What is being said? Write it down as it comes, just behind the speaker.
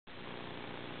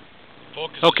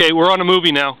Focus. Okay, we're on a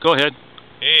movie now. Go ahead.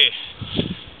 Hey,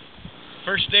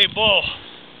 first day bull.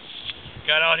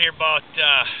 Got out here about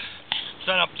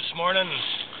sun up this morning and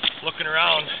looking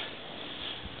around.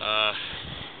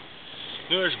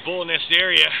 Knew there's a bull in this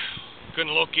area.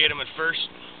 Couldn't locate him at first.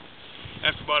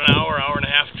 After about an hour and a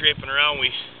half traipsing around,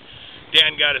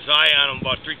 Dan got his eye on him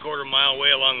about 3/4 mile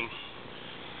away along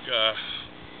the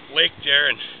lake there,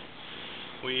 and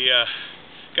we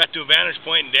got to a vantage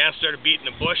point, and Dan started beating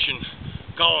the bush and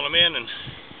calling him in,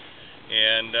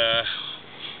 and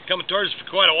coming towards us for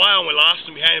quite a while, and we lost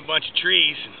him behind a bunch of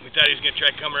trees, and we thought he was going to try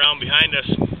to come around behind us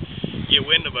and get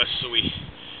wind of us, so we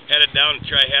headed down and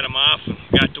tried to head him off, and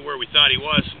got to where we thought he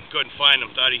was and couldn't find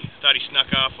him. Thought he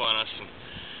snuck off on us,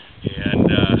 and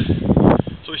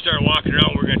so we started walking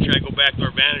around. We were going to try to go back to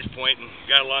our vantage point, and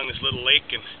got along this little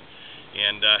lake,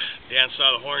 and Dan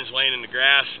saw the horns laying in the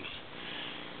grass and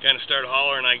kind of started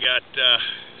hollering. I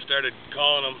started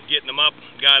calling him, getting him up,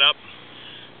 got up,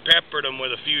 peppered him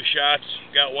with a few shots,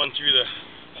 got one through the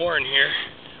horn here,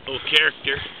 little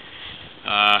character.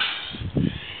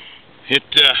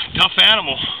 Tough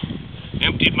animal.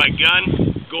 Emptied my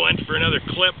gun, going for another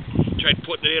clip, tried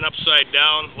putting it in upside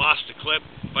down, lost the clip,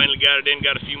 finally got it in,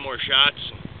 got a few more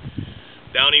shots, and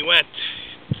down he went.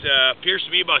 It appears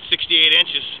to be about 68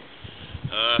 inches.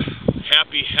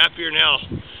 Happier than hell.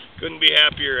 Couldn't be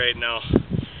happier right now.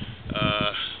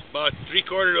 About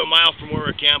 3/4 to a mile from where we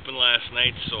were camping last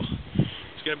night, so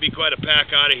it's going to be quite a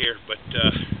pack out of here, but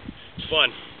it's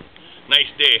fun.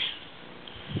 Nice day.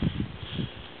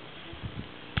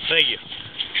 Thank you.